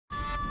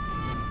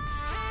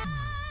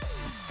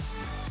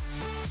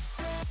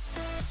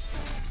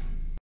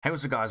Hey,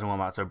 what's up guys, and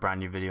welcome back to a brand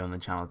new video on the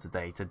channel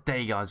today.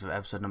 Today guys, with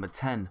episode number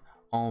 10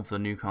 of the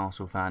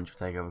Newcastle Financial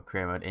Takeover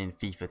career mode in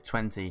FIFA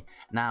 20.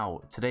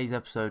 Now, today's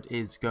episode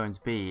is going to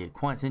be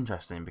quite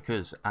interesting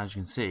because, as you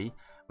can see,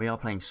 we are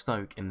playing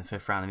Stoke in the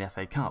 5th round of the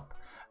FA Cup.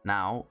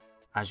 Now,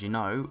 as you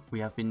know,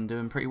 we have been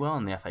doing pretty well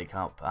in the FA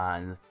Cup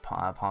in the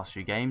past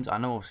few games. I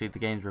know obviously the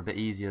games were a bit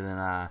easier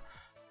than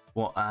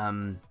what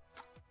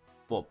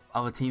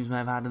other teams may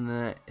have had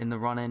in the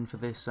run-in for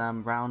this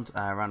round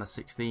of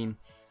 16.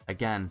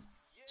 Again,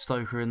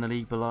 Stoke are in the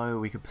league below.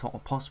 We could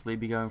possibly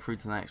be going through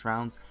to the next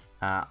round.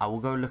 I will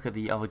go look at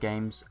the other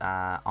games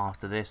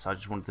after this. I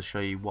just wanted to show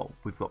you what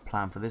we've got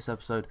planned for this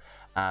episode.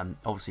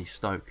 Obviously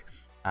Stoke,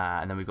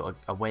 and then we've got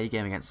a away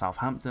game against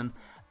Southampton,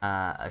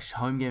 a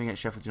home game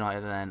against Sheffield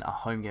United, and then a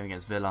home game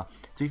against Villa.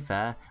 To be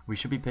fair, we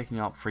should be picking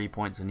up 3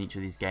 points in each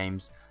of these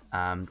games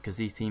because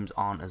these teams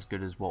aren't as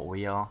good as what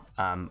we are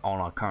on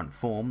our current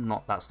form.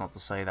 That's not to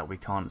say that we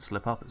can't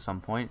slip up at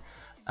some point.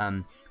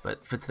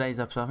 But for today's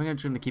episode, I think I'm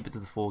just going to keep it to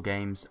the 4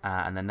 games,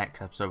 and the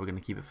next episode we're going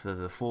to keep it for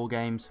the 4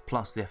 games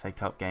plus the FA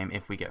Cup game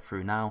if we get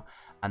through now.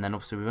 And then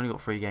obviously we've only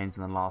got 3 games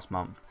in the last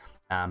month.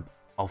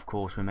 Of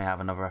course, we may have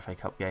another FA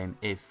Cup game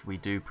if we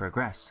do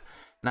progress.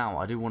 Now,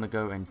 I do want to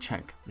go and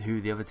check who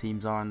the other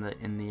teams are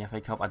in the FA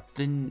Cup. I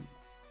didn't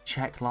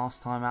check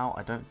last time out,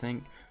 I don't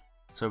think.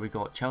 So we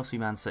got Chelsea,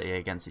 Man City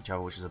against each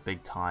other, which is a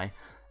big tie.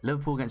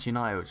 Liverpool against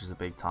United, which is a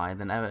big tie.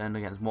 Then Everton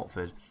against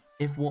Watford.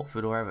 If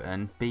Watford or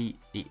Everton beat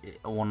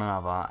one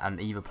another and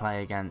either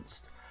play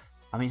against,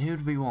 I mean, who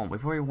do we want? We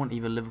probably want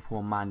either Liverpool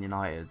or Man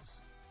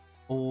United's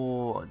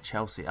or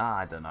Chelsea.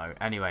 I don't know.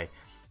 Anyway,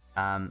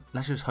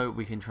 let's just hope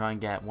we can try and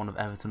get one of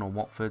Everton or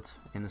Watford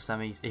in the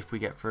semis if we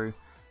get through.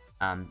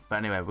 But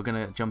anyway, we're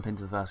going to jump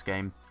into the first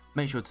game.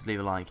 Make sure to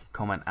leave a like,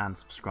 comment and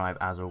subscribe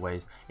as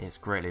always. It's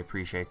greatly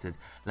appreciated.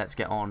 Let's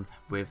get on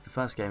with the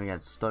first game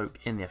against Stoke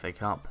in the FA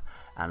Cup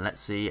and let's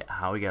see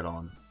how we get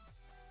on.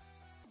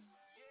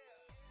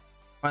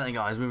 Right then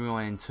guys, moving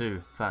on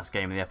into first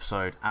game of the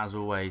episode. As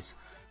always,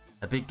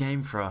 a big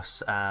game for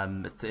us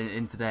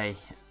in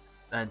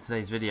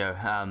today's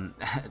video.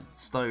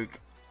 Stoke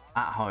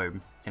at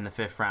home in the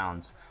 5th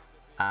round.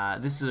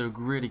 This is a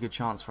really good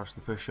chance for us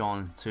to push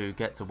on to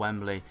get to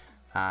Wembley.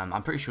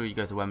 I'm pretty sure you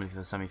go to Wembley for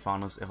the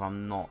semi-finals if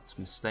I'm not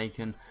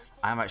mistaken.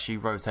 I have actually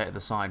rotated the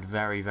side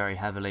very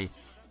heavily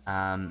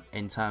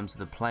in terms of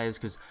the players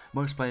because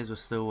most players were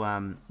still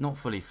not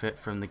fully fit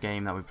from the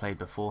game that we played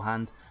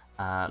beforehand.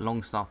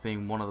 Longstaff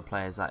being one of the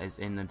players that is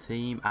in the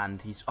team,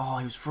 and he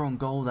was through on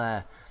goal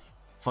there.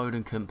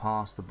 Foden couldn't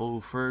pass the ball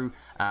through.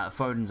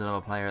 Foden's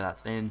another player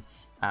that's in.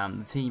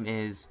 The team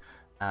is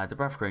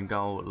Dubravka in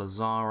goal,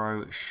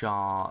 Lazaro,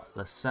 Shah,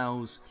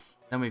 Lascelles.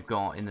 Then we've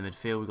got in the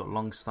midfield, we've got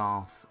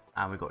Longstaff,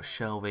 and we've got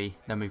Shelby.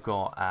 Then we've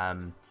got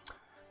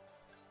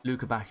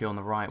Luka Bacchio on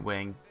the right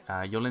wing,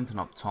 Joelinton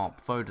up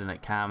top, Foden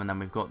at cam, and then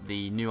we've got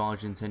the new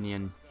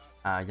Argentinian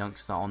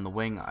youngster on the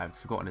wing. I've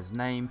forgotten his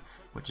name,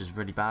 which is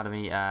really bad of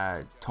me.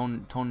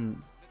 Togni.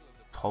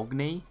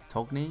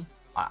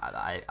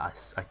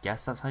 I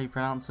guess that's how you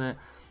pronounce it.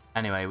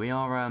 Anyway, we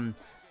are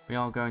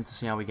going to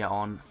see how we get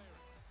on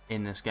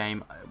in this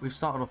game. We've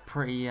started off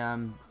pretty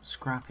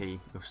scrappy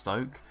with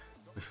Stoke.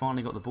 We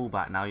finally got the ball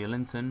back now.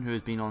 Joelinton, who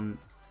has been on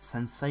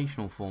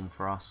sensational form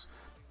for us,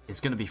 is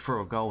going to be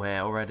through a goal here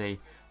already.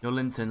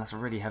 Joelinton, that's a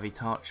really heavy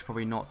touch.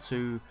 Probably not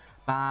too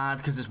bad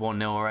because it's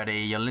 1-0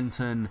 already.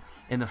 Joelinton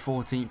in the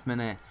 14th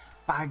minute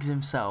bags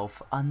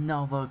himself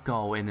another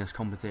goal in this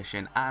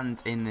competition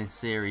and in this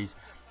series.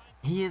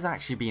 He has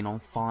actually been on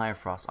fire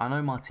for us. I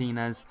know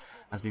Martinez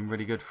has been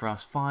really good for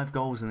us. 5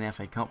 goals in the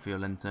FA Cup for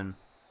Joelinton,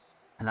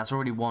 and that's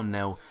already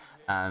 1-0.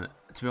 To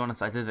be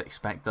honest, I did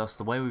expect us,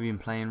 the way we've been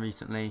playing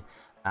recently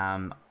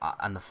and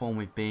the form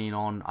we've been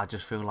on. I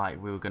just feel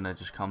like we were going to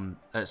just come,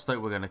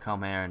 Stoke were going to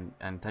come here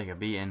and take a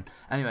beating.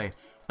 Anyway,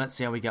 let's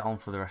see how we get on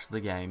for the rest of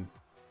the game.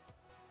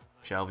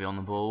 Shelby on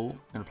the ball,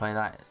 going to play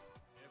that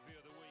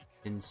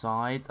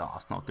inside. Oh,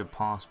 it's not a good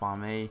pass by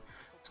me.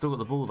 Still got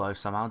the ball though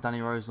somehow.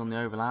 Danny Rose on the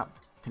overlap.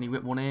 Can he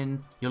whip one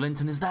in?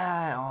 Joelinton is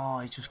there. Oh,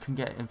 he just couldn't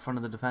get in front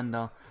of the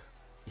defender.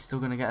 He's still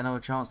going to get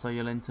another chance though,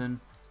 Joelinton.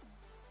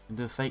 Can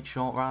do a fake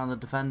shot around the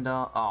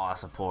defender. Oh,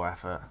 that's a poor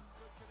effort.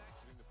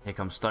 Here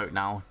comes Stoke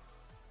now.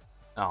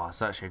 Oh,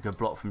 it's actually a good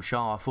block from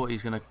Shah. I thought he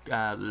was going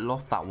to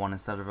loft that one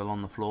instead of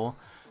along the floor.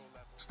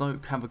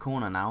 Stoke have a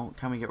corner now.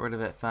 Can we get rid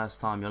of it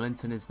first time?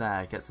 Joelinton is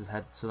there. Gets his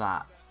head to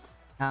that.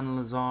 Can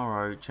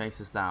Lazaro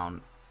chase us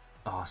down?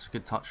 Oh, it's a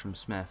good touch from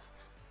Smith.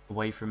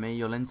 Away from me,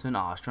 Joelinton.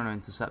 Oh, I was trying to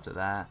intercept it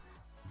there.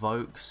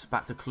 Vokes,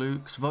 back to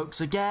Klukes. Vokes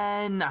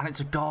again! And it's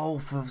a goal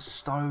for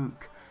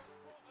Stoke.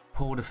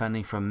 Poor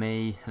defending from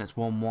me. And it's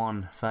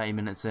 1-1, 30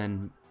 minutes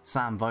in.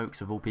 Sam Vokes,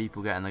 of all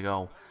people, getting the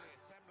goal.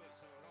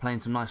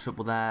 Playing some nice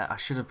football there. I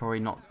should have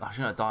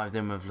dived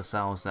in with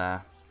Lascelles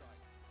there.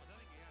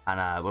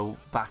 And we'll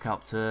back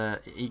up to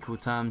equal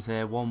terms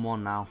here.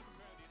 1-1 now.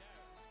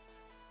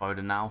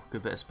 Foden now.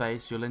 Good bit of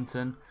space.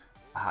 Joelinton.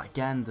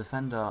 Again,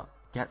 defender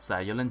gets there.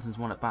 Joelinton's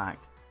won it back.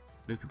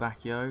 Luka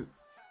Bacchio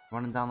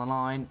running down the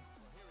line.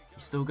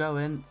 He's still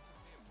going.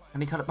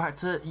 And he cut it back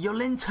to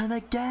Joelinton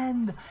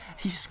again.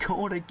 He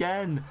scored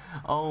again.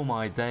 Oh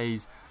my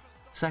days.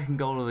 Second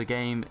goal of the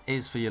game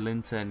is for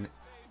Joelinton.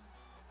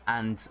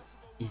 And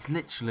he's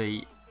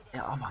literally,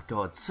 oh my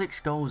god, 6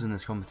 goals in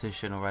this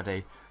competition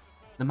already.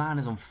 The man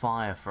is on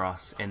fire for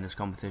us in this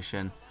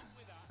competition.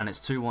 And it's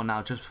 2-1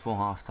 now just before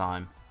half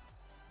time.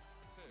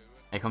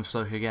 Here comes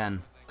Stoke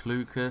again.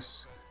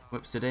 Lucas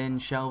whips it in.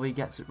 Shelby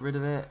gets rid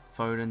of it.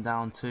 Foden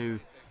down to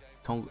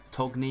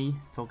Togni.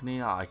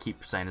 Oh, I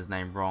keep saying his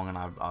name wrong and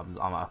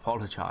I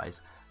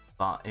apologise.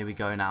 But here we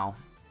go now.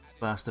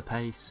 Burst of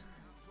pace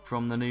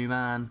from the new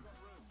man.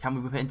 Can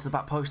we whip it into the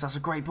back post? That's a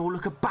great ball.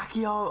 Look at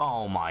Bacchio.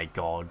 Oh my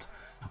god.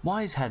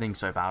 Why is heading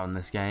so bad in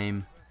this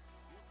game?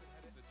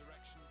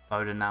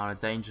 Foden now in a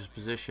dangerous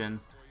position.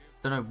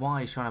 Don't know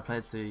why he's trying to play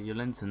it to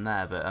Joelinton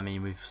there, but I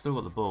mean, we've still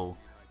got the ball.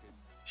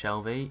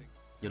 Shelby,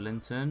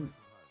 Joelinton,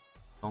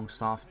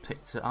 Longstaff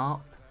picks it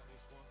up.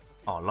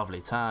 Oh,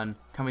 lovely turn.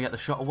 Can we get the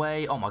shot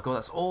away? Oh my god,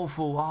 that's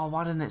awful. Oh,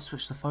 why didn't it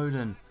switch to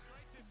Foden?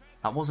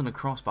 That wasn't a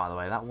cross, by the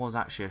way. That was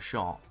actually a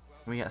shot.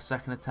 Can we get a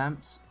second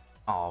attempt?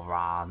 Oh,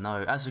 rah,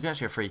 no. That's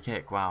actually a free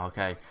kick. Wow,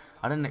 okay.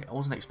 I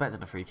wasn't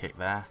expecting a free kick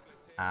there.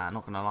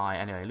 Not gonna lie.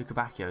 Anyway, Luca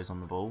Bacchio is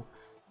on the ball.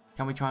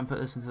 Can we try and put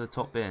this into the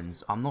top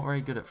bins? I'm not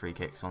very good at free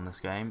kicks on this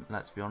game,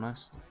 let's be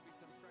honest.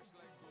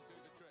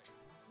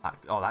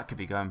 That could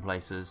be going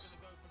places.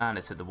 And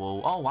it's hit the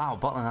wall. Oh wow,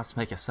 Butland has to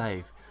make a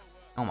save.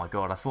 Oh my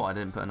god, I thought I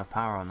didn't put enough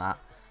power on that.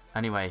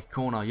 Anyway,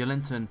 corner,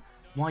 Joelinton.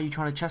 Why are you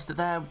trying to chest it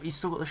there? He's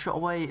still got the shot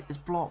away. It's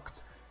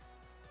blocked.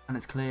 And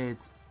it's cleared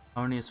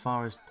only as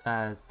far as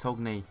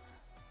Togni.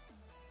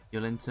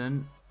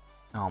 Joelinton.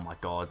 Oh my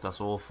god,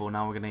 that's awful.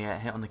 Now we're going to get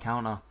hit on the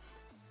counter.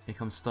 Here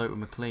comes Stoke with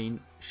McLean.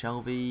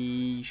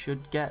 Shelby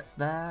should get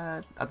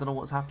there. I don't know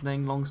what's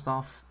happening.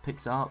 Longstaff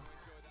picks it up.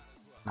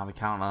 Now we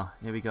counter.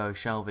 Here we go.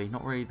 Shelby.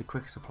 Not really the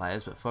quickest of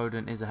players, but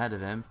Foden is ahead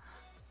of him.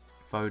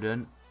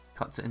 Foden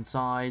cuts it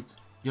inside.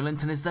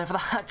 Joelinton is there for the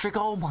hat-trick.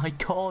 Oh my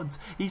god.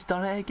 He's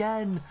done it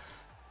again.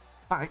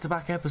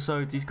 Back-to-back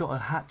episodes. He's got a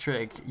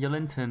hat-trick.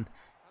 Joelinton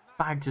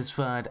bags his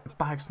third.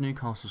 Bags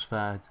Newcastle's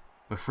third.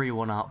 We're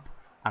 3-1 up.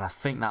 And I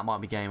think that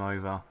might be game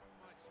over.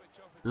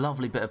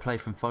 Lovely bit of play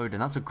from Foden.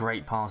 That's a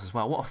great pass as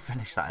well. What a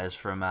finish that is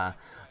from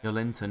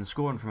Joelinton.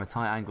 Scoring from a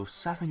tight angle.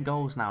 7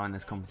 goals now in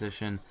this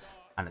competition.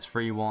 And it's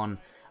 3-1.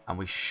 And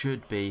we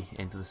should be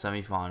into the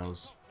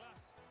semi-finals.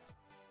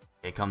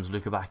 Here comes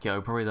Luca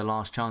Bacchio. Probably the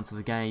last chance of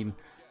the game.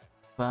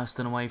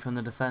 Bursting away from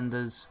the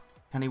defenders.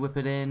 Can he whip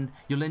it in?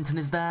 Joelinton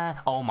is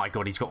there. Oh my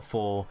god, he's got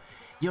 4.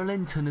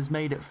 Joelinton has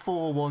made it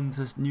 4-1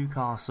 to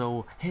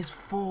Newcastle. His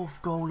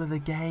 4th goal of the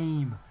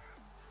game.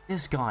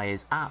 This guy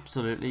is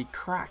absolutely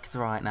cracked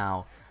right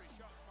now.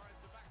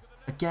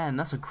 Again,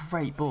 that's a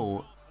great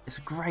ball. It's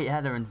a great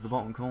header into the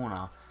bottom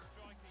corner.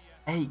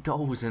 8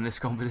 goals in this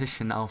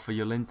competition now for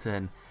Joelinton.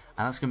 And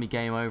that's going to be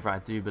game over, I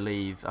do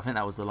believe. I think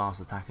that was the last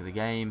attack of the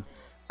game.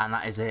 And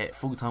that is it.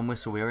 Full-time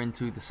whistle. We are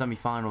into the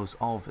semi-finals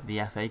of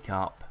the FA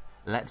Cup.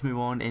 Let's move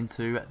on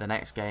into the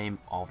next game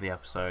of the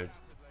episode.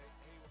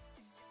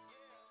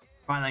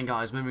 Right then,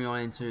 guys. Moving on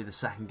into the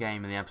second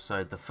game of the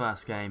episode. The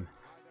first game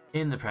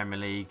in the Premier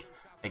League.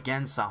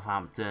 Against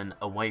Southampton,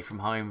 away from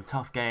home.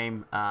 Tough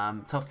game,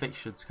 tough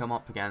fixture to come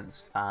up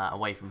against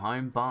away from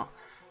home, but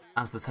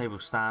as the table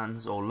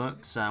stands or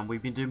looks,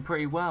 we've been doing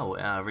pretty well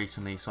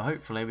recently, so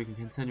hopefully we can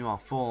continue our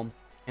form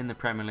in the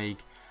Premier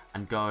League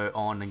and go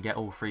on and get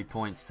all 3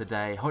 points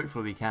today.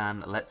 Hopefully we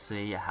can. Let's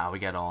see how we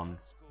get on.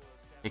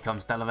 Here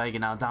comes De La Vega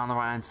now down the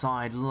right hand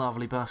side.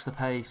 Lovely burst of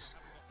pace.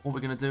 What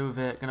we're going to do with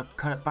it, going to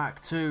cut it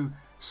back to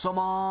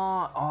Sommer.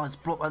 Oh, it's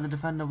blocked by the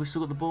defender. We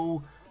still got the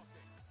ball.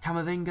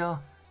 Camavinga.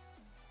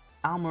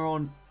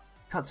 Almiron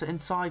cuts it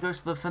inside, goes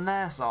to the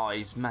finesse. Oh,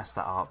 he's messed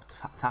that up.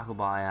 Tackled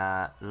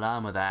by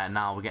Lerma there.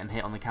 Now we're getting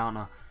hit on the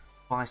counter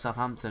by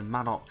Southampton.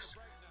 Maddox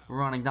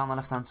running down the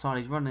left-hand side.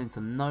 He's running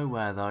into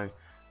nowhere, though.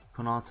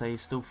 Konate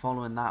is still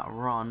following that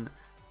run.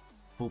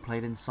 Ball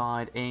played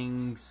inside.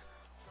 Ings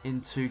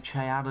into Che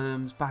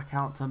Adams. Back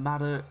out to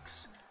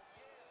Maddox.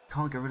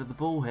 Can't get rid of the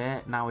ball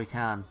here. Now we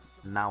can.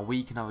 Now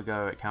we can have a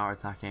go at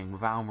counter-attacking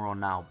with Almiron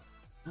now.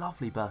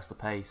 Lovely burst of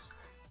pace.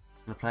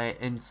 Going to play it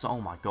in. Oh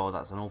my god,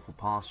 that's an awful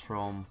pass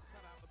from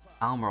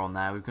Almiron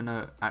there. We're going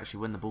to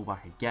actually win the ball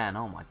back again.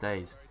 Oh my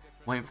days.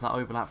 Waiting for that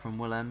overlap from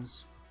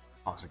Willems.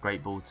 Oh, it's a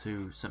great ball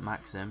to St.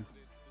 Maxim.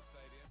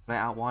 Play it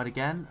out wide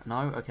again.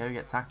 No, okay, we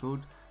get tackled.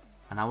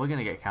 And now we're going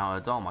to get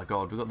countered. Oh my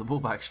god, we got the ball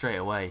back straight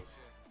away.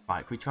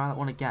 Right, can we try that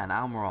one again?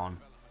 Almiron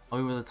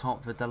over the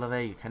top for De La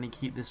Vega. Can he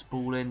keep this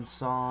ball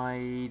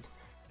inside?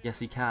 Yes,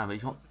 he can, but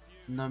he's got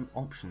no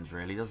options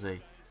really, does he? I'm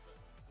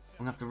going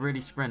to have to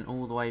really sprint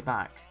all the way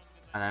back.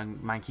 And then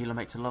Mankila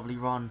makes a lovely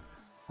run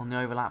on the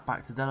overlap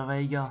back to De La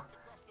Vega.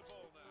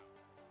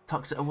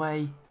 Tucks it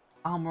away.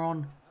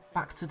 Almiron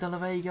back to De La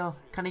Vega.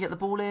 Can he get the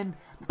ball in?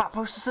 Back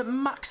post to St.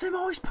 Maxim.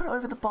 Oh, he's put it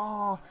over the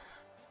bar.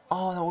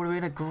 Oh, that would have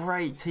been a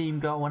great team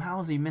goal. And how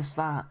has he missed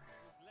that?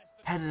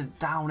 Headed it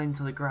down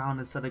into the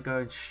ground instead of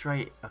going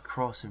straight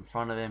across in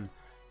front of him.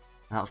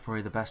 And that was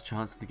probably the best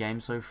chance of the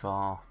game so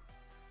far.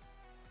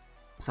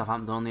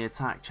 Southampton on the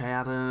attack. Che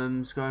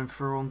Adams going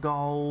through on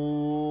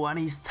goal. And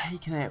he's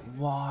taken it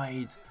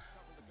wide.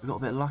 We got a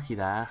bit lucky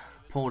there.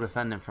 Poor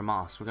defending from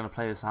us. We're going to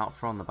play this out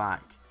from the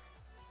back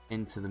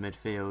into the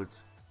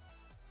midfield.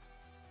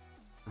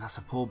 And that's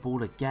a poor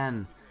ball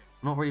again.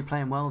 Not really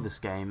playing well this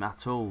game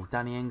at all.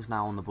 Danny Ings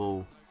now on the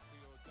ball.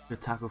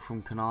 Good tackle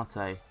from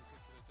Konate.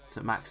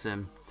 St.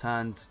 Maxim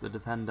turns the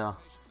defender.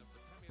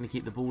 Going to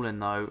keep the ball in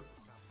though.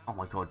 Oh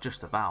my god,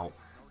 just about.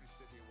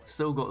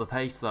 Still got the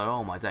pace though.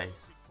 Oh my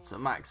days.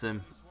 St.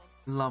 Maxim,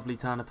 lovely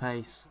turn of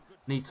pace.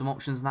 Need some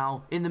options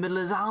now. In the middle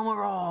is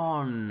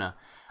Almiron.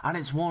 And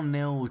it's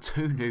 1-0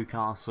 to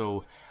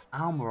Newcastle.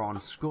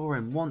 Almiron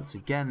scoring once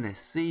again this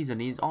season.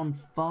 He's on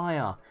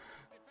fire.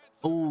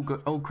 All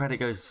credit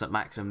goes to St.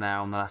 Maxim there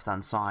on the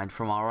left-hand side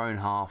from our own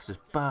half. Just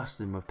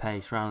bursting with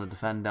pace around the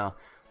defender.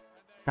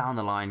 Down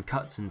the line,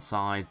 cuts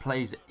inside,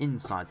 plays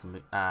inside to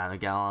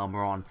Miguel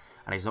Almiron.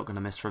 And he's not going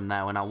to miss from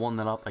there. We're now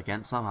 1-0 up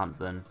against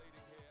Southampton.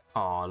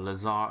 Oh,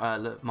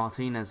 look,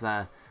 Martinez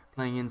there,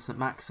 playing in St.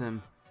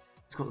 Maxim.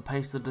 He's got the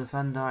pace of the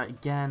defender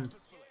again.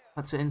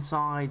 Puts it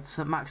inside.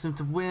 St. Maxim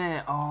to win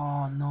it.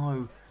 Oh,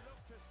 no.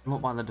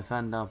 Not by the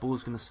defender.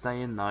 Ball's going to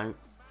stay in, though.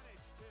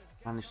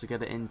 Managed to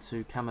get it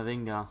into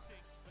Camavinga.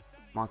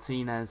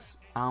 Martinez.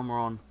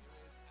 Almiron.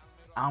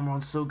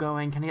 Almiron's still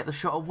going. Can he get the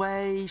shot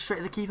away? Straight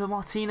to the keeper.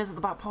 Martinez at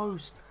the back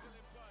post.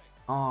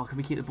 Oh, can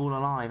we keep the ball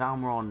alive?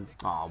 Almiron.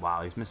 Oh,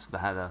 wow. He's missed the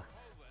header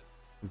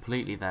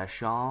completely there.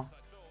 Shaw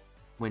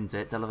wins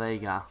it. De La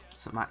Vega.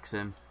 St.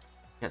 Maxim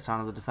gets out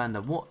of the defender.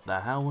 What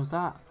the hell was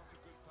that?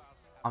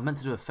 I meant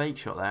to do a fake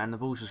shot there and the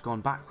ball's just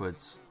gone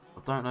backwards.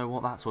 I don't know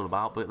what that's all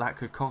about, but that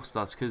could cost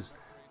us because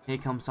here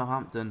comes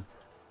Southampton.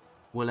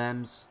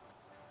 Williams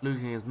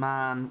losing his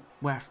man.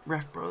 Ref,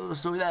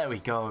 so there we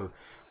go.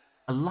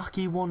 A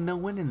lucky 1-0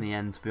 win in the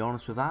end, to be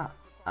honest with that.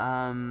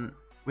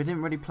 We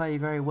didn't really play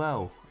very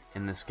well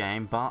in this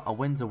game, but a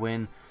win's a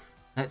win.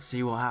 Let's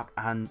see what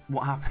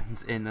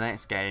happens in the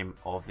next game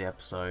of the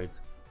episode.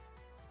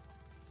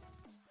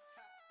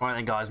 Right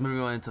then guys, moving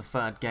on into the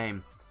third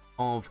game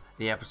of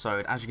the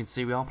episode. As you can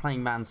see, we are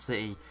playing Man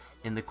City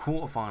in the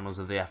quarterfinals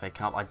of the FA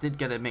Cup. I did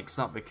get it mixed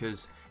up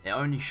because it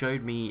only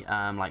showed me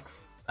like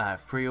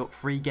four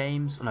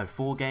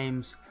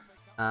games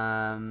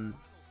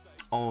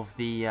of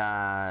the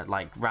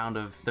like round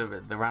of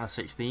the round of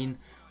 16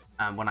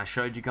 when I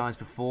showed you guys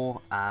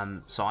before.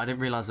 So I didn't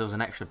realise there was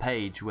an extra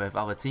page with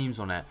other teams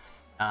on it.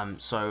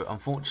 So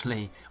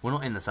unfortunately, we're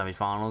not in the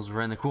semi-finals.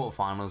 We're in the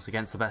quarterfinals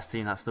against the best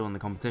team that's still in the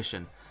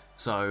competition.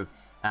 So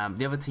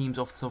the other teams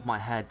off the top of my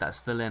head that are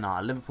still in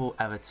are Liverpool,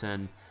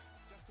 Everton,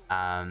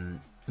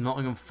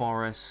 Nottingham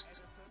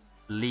Forest,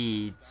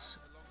 Leeds,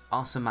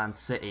 us and Man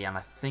City, and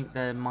I think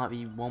there might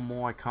be one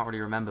more, I can't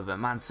really remember, but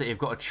Man City have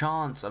got a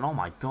chance, and oh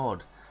my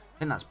god, I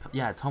think that's,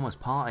 yeah, Thomas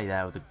Partey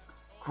there with a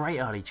great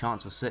early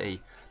chance for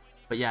City.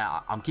 But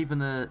yeah, I'm keeping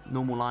the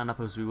normal lineup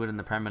as we would in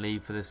the Premier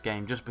League for this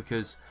game, just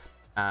because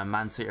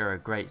Man City are a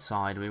great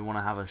side. We want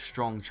to have a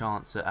strong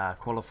chance at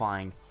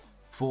qualifying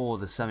for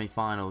the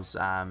semi-finals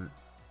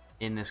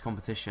in this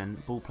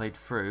competition. Ball played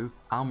through.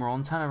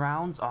 Almiron, turn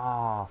around.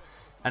 Ah, oh.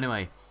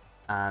 Anyway,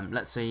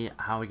 let's see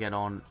how we get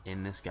on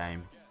in this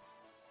game.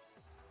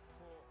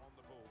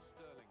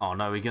 Oh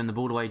no, we're giving the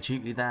ball away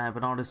cheaply there.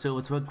 Bernardo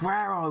Silva to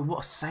Aguero. What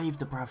a save,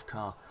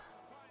 Dubravka.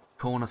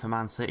 Corner for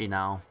Man City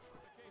now.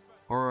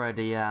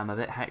 Already a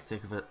bit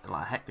hectic, of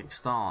a hectic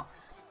start.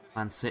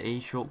 Man City,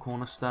 short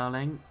corner,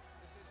 Sterling.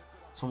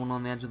 Someone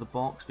on the edge of the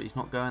box, but he's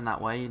not going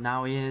that way.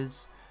 Now he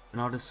is.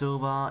 Bernardo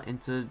Silva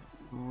into...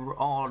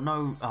 Oh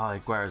no! Oh,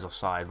 Aguero's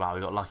offside. Wow,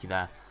 we got lucky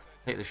there.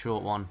 Take the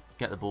short one.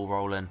 Get the ball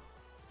rolling.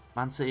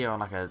 Man City are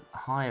like a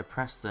higher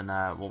press than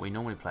what we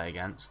normally play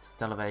against.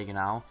 De La Vega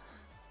now.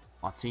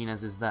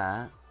 Martinez is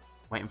there.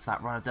 Waiting for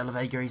that run of De La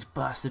Vega. He's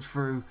bursted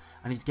through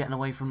and he's getting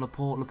away from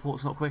Laporte.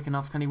 Laporte's not quick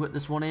enough. Can he whip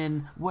this one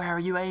in? Where are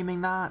you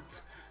aiming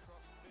that?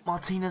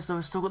 Martinez though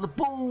has still got the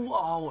ball.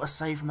 Oh, what a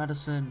save from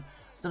Edison.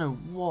 Don't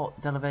know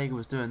what De La Vega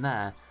was doing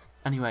there.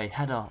 Anyway,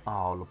 header.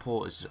 Oh,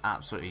 Laporte is just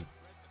absolutely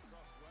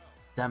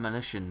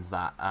demolitions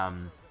that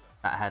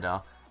that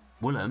header.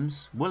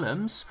 Williams.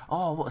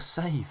 Oh, what a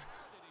save.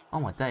 Oh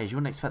my days, you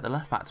wouldn't expect the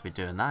left back to be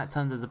doing that. It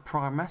turned to the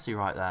prime Messi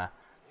right there.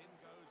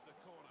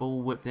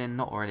 Ball whipped in,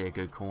 not really a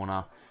good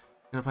corner.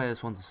 Gonna play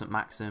this one to St.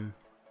 Maxim.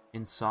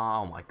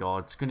 Inside, oh my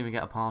god, couldn't even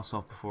get a pass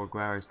off before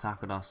Aguero's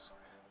tackled us.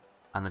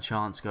 And the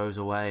chance goes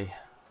away.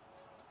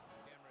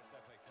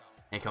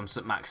 Here comes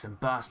St. Maxim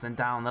bursting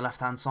down the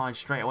left-hand side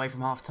straight away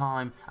from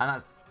half-time. And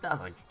that's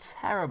a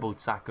terrible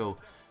tackle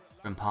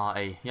from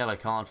Partey. Yellow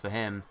card for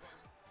him.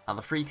 Now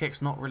the free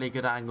kick's not really a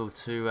good angle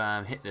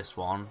to hit this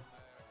one.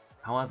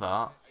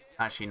 However,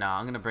 actually no,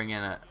 I'm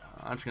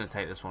just going to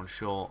take this one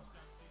short.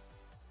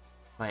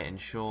 Play it in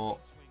short.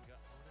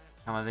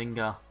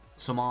 Camavinga.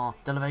 Samar.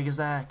 De La Vega's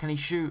there. Can he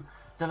shoot?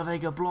 De La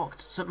Vega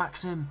blocked. St.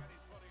 Maxim.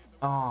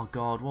 Oh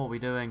god, what are we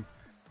doing?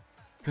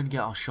 Couldn't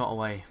get our shot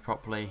away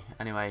properly.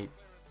 Anyway,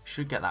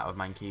 should get that with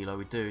Mankilo.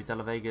 We do. De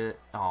La Vega.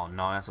 Oh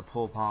no, that's a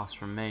poor pass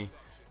from me.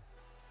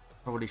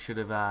 Probably should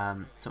have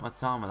took my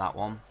time with that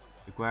one.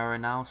 Aguero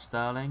now.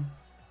 Sterling.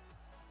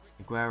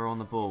 Aguero on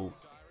the ball.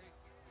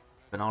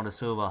 Bernardo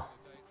Silva.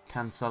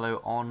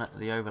 Cancelo on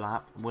the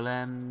overlap.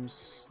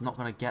 Williams not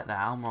going to get there.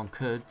 Almiron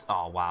could.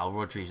 Oh, wow.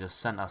 Rodri just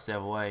sent us the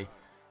other way.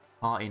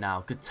 Party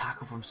now. Good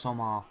tackle from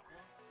Somar.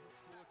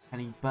 And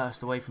he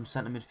burst away from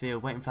centre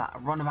midfield. Waiting for that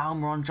run of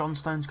Almiron. John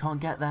Stones can't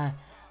get there.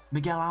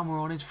 Miguel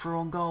Almiron is through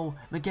on goal.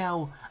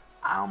 Miguel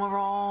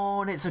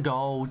Almiron. It's a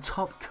goal.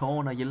 Top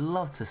corner. You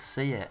love to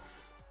see it.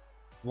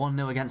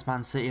 1-0 against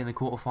Man City in the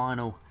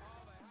quarter-final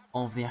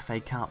of the FA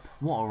Cup.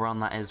 What a run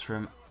that is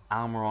from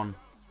Almiron.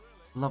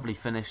 Lovely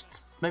finish.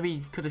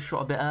 Maybe could have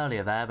shot a bit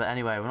earlier there, but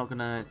anyway, we're not going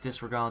to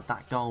disregard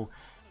that goal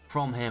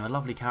from him. A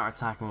lovely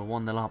counter-attack, and we're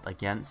 1-0 up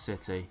against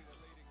City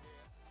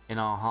in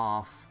our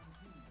half.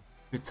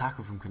 Good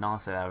tackle from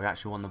Konate there. We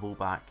actually won the ball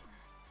back.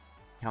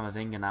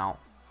 Camavinga now.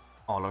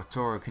 Oh,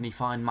 Lautaro, can he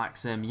find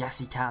Maxim? Yes,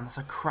 he can. That's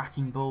a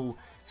cracking ball.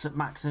 St.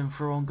 Maxim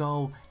through on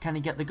goal. Can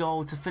he get the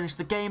goal to finish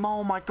the game?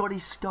 Oh my god, he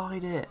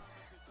skied it.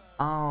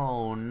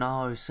 Oh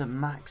no, St.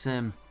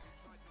 Maxim.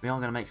 We are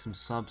going to make some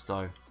subs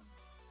though.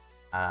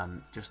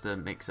 Just to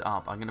mix it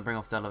up. I'm going to bring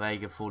off De La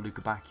Vega for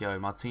Luca Bacchio,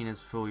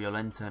 Martinez for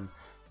Joelinton,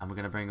 and we're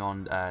going to bring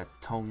on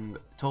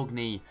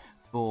Togni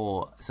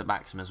for St.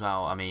 Maxim as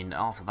well. I mean,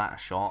 after that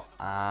shot,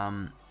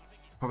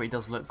 probably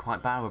does look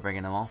quite bad we're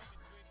bringing him off.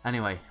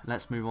 Anyway,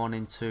 let's move on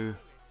into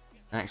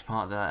the next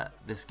part of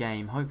this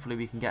game. Hopefully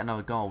we can get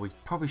another goal. We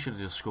probably should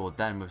have just scored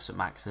then with St.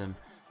 Maxim.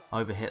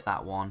 Overhit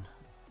that one.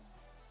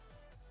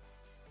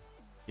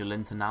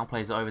 Joelinton now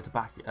plays it over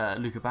to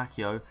Luca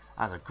Bacchio.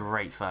 That's a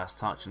great first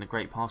touch and a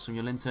great pass from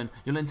Joelinton.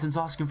 Joelinton's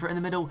asking for it in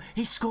the middle.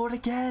 He scored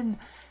again!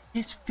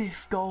 His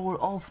 5th goal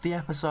of the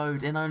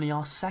episode in only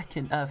our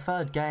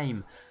third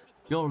game.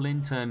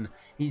 Joelinton,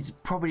 he's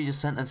probably just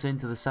sent us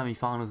into the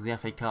semi-finals of the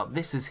FA Cup.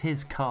 This is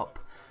his cup.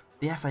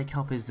 The FA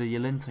Cup is the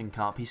Joelinton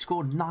Cup. He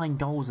scored 9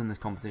 goals in this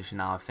competition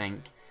now, I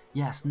think.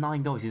 Yes,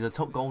 9 goals. He's the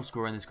top goal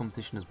scorer in this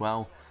competition as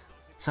well.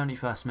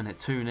 71st minute,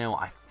 2-0.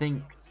 I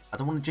think, I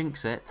don't want to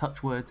jinx it,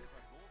 touch wood.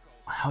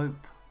 I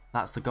hope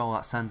that's the goal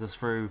that sends us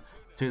through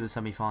to the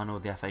semi-final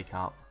of the FA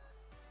Cup.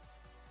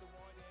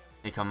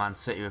 Here come Man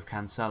City with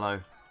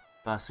Cancelo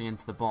bursting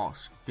into the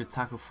box. Good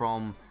tackle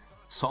from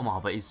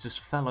Somar, but he's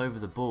just fell over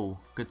the ball.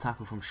 Good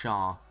tackle from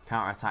Shah.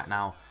 Counter-attack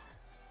now.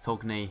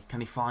 Togni,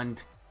 can he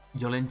find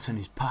Joelinton,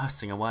 who's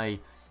bursting away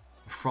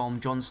from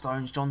John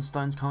Stones? John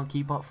Stones can't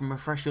keep up from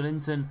refresh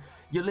Joelinton.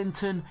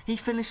 Joelinton, he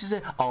finishes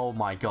it. Oh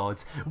my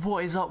god,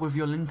 what is up with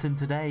Joelinton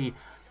today?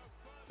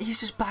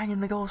 He's just banging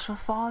the goals for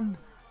fun.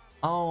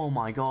 Oh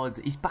my god,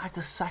 he's back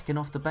to second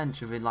off the bench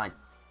within like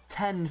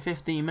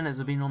 10-15 minutes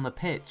of being on the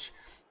pitch.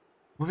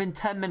 Within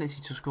 10 minutes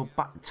he just scored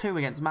back 2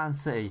 against Man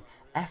City.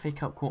 FA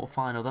Cup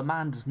quarter-final. The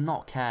man does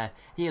not care.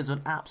 He is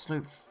on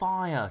absolute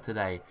fire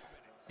today.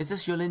 Is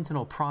this Joelinton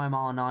or Prime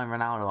R9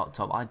 Ronaldo up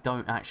top? I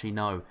don't actually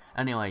know.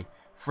 Anyway,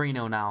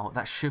 3-0 now.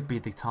 That should be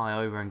the tie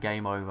over and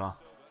game over.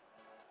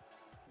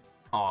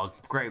 Oh,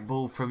 great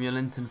ball from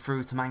Joelinton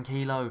through to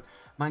Manquillo.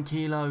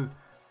 Manquillo.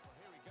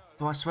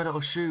 Do I sweat it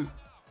or shoot?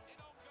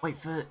 Wait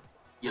for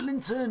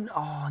Joelinton.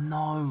 Oh,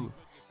 no.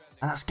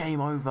 And that's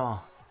game over.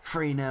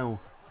 3-0.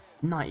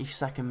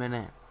 92nd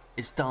minute.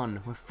 It's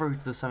done. We're through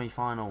to the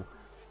semi-final.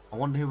 I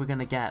wonder who we're going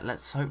to get.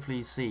 Let's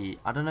hopefully see.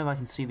 I don't know if I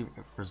can see the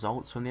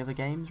results from the other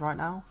games right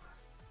now.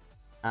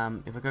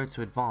 If I go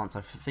to advance,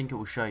 I think it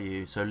will show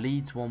you. So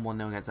Leeds won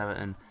 1-0 against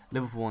Everton.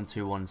 Liverpool won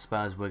 2-1.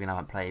 Spurs, Wigan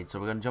haven't played. So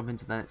we're going to jump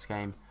into the next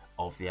game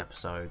of the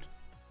episode.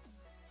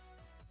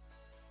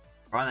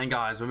 Right then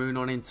guys, we're moving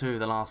on into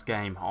the last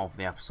game of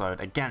the episode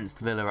against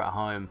Villa at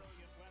home.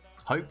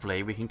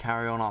 Hopefully we can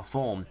carry on our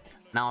form.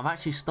 Now I've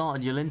actually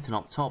started Joelinton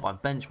up top.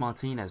 I've benched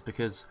Martinez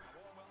because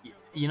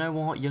you know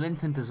what,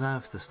 Joelinton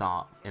deserves to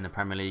start in a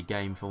Premier League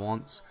game for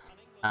once.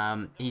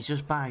 He's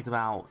just bagged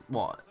about,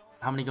 what,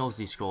 how many goals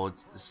he scored?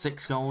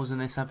 6 goals in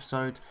this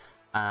episode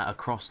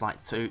across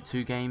like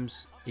two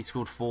games. He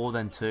scored 4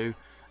 then 2.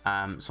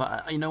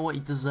 So you know what,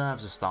 he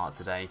deserves a start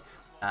today.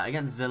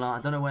 Against Villa, I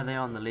don't know where they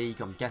are in the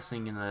league. I'm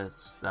guessing in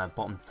the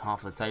bottom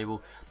half of the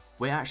table.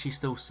 We're actually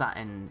still sat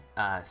in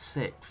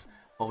 6th,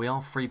 but we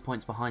are 3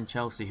 points behind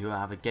Chelsea, who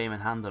have a game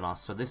in hand on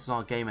us. So this is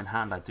our game in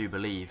hand, I do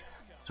believe.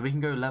 So we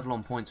can go level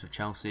on points with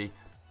Chelsea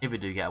if we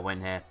do get a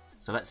win here.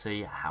 So let's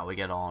see how we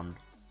get on.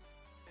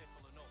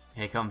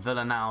 Here come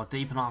Villa now,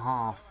 deep in our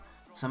half.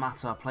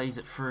 Samata plays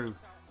it through.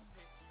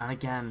 And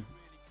again,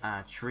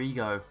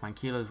 Trigo.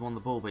 Manquillo's won the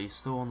ball, but he's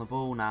still on the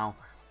ball now.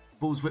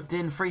 Ball's whipped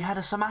in, free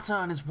header,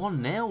 Samata, and it's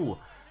 1-0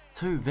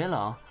 to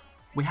Villa.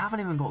 We haven't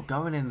even got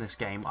going in this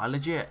game. I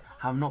legit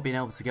have not been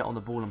able to get on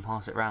the ball and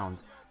pass it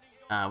round.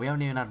 We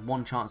haven't even had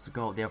one chance to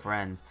go at the other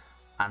end.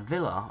 And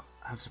Villa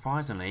have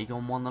surprisingly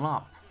gone 1-0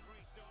 up.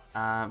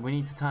 We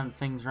need to turn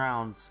things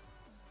around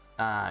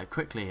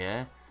quickly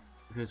here,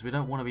 because we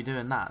don't want to be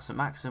doing that. So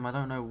Maxim, I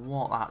don't know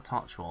what that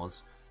touch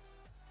was.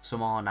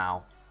 Samar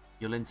now.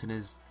 Joelinton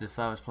is the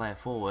furthest player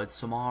forward.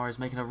 Samar is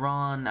making a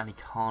run, and he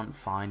can't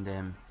find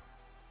him.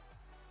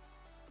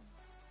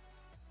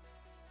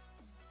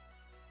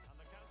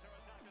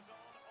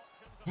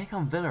 Here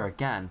come Villa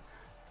again.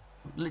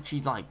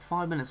 Literally like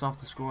 5 minutes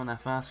after scoring their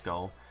first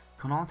goal,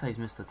 Konate's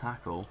missed the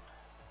tackle.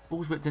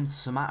 Ball's whipped into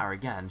Samatta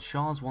again.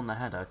 Shah's won the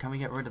header. Can we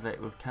get rid of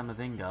it with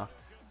Camavinga?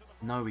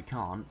 No, we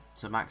can't.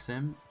 St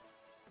Maxim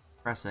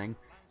pressing.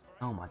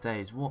 Oh my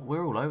days,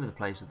 we're all over the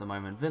place at the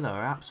moment. Villa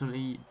are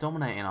absolutely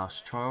dominating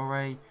us.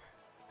 Traore,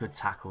 good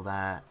tackle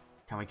there.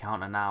 Can we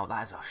counter now?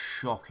 That is a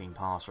shocking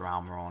pass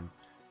around Almiron.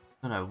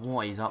 I don't know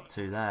what he's up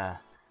to there.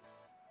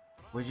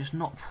 We're just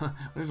not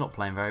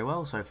playing very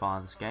well so far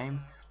in this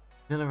game.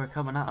 Villa are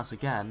coming at us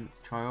again.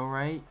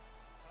 Traore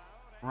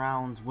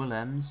round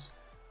Willems.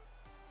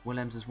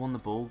 Willems has won the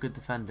ball. Good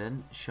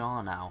defending.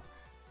 Shah now.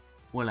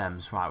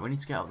 Willems. Right, we need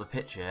to get up the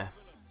pitch here.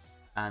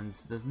 And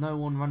there's no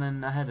one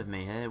running ahead of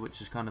me here,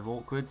 which is kind of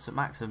awkward. So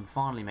Maxim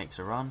finally makes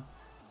a run.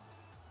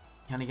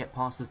 Can he get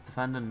past this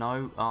defender?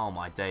 No. Oh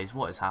my days,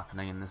 what is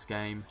happening in this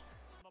game?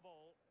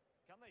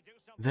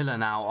 Villa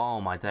now.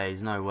 Oh my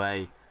days, no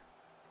way.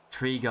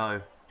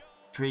 Trigo,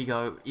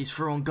 he's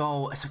through on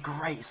goal. It's a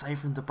great save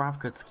from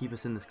Dubravka to keep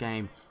us in this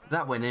game. If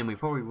that went in, we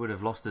probably would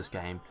have lost this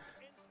game.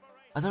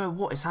 I don't know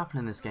what is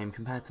happening in this game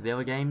compared to the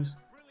other games.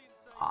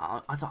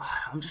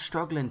 I'm just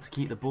struggling to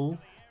keep the ball.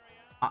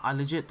 I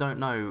legit don't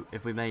know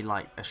if we made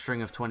like a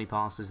string of 20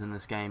 passes in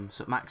this game.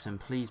 So Maxim,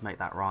 please make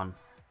that run.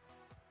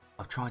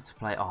 I've tried to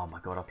play. Oh my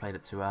god, I played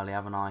it too early,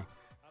 haven't I?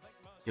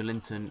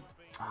 Joelinton.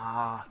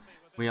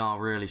 We are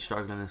really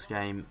struggling in this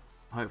game.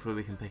 Hopefully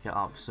we can pick it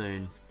up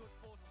soon.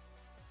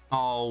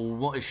 Oh,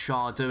 what is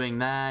Shah doing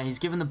there? He's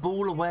giving the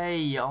ball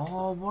away.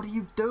 Oh, what are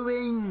you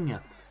doing?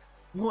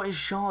 What is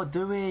Shah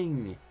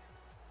doing?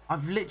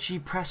 I've literally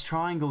pressed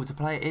triangle to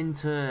play it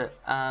into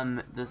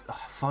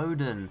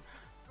Foden.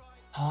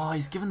 Oh,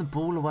 he's given the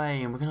ball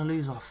away and we're going to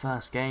lose our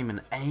first game in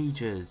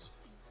ages.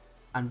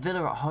 And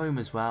Villa at home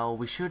as well.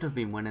 We should have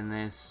been winning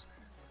this.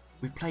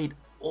 We've played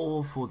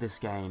awful this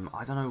game.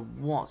 I don't know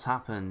what's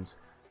happened.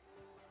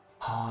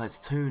 Oh, it's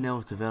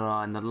 2-0 to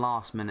Villa in the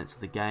last minutes of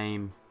the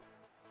game.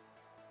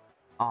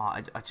 Oh,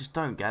 I just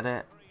don't get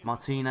it.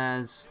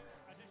 Martinez.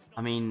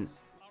 I mean,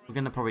 we're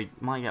going to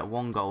might get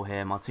one goal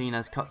here.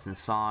 Martinez cuts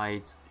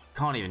inside.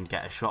 Can't even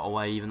get a shot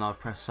away even though I've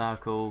pressed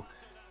circle.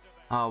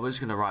 Oh, we're just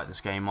going to write this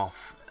game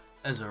off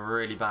as a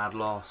really bad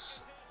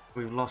loss.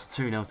 We've lost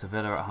 2-0 to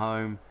Villa at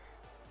home.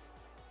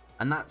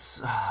 And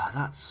that's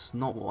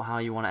not how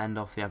you want to end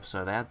off the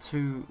episode. They had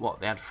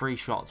they had 3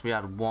 shots. We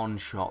had 1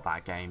 shot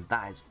that game.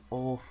 That is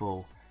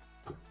awful.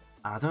 And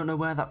I don't know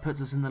where that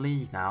puts us in the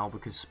league now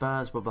because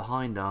Spurs were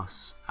behind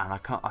us. And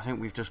I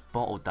think we've just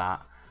bottled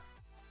that.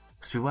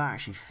 Because we were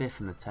actually 5th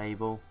in the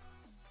table.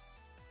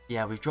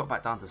 Yeah, we've dropped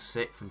back down to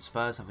 6th and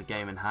Spurs have a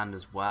game in hand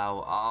as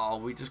well.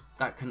 Oh,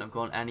 that couldn't have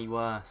gone any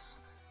worse.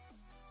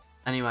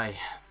 Anyway,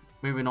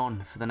 moving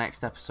on for the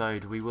next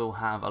episode, we will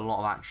have a lot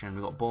of action.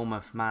 We've got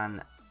Bournemouth,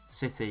 Man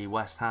City,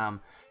 West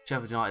Ham,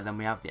 Sheffield United, then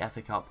we have the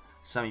FA Cup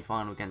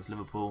semi-final against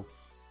Liverpool.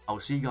 I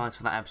will see you guys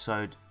for that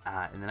episode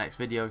in the next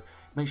video.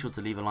 Make sure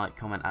to leave a like,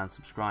 comment and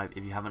subscribe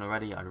if you haven't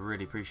already. I'd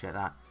really appreciate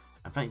that.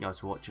 And thank you guys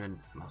for watching,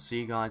 and I'll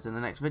see you guys in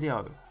the next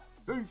video.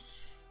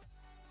 Peace!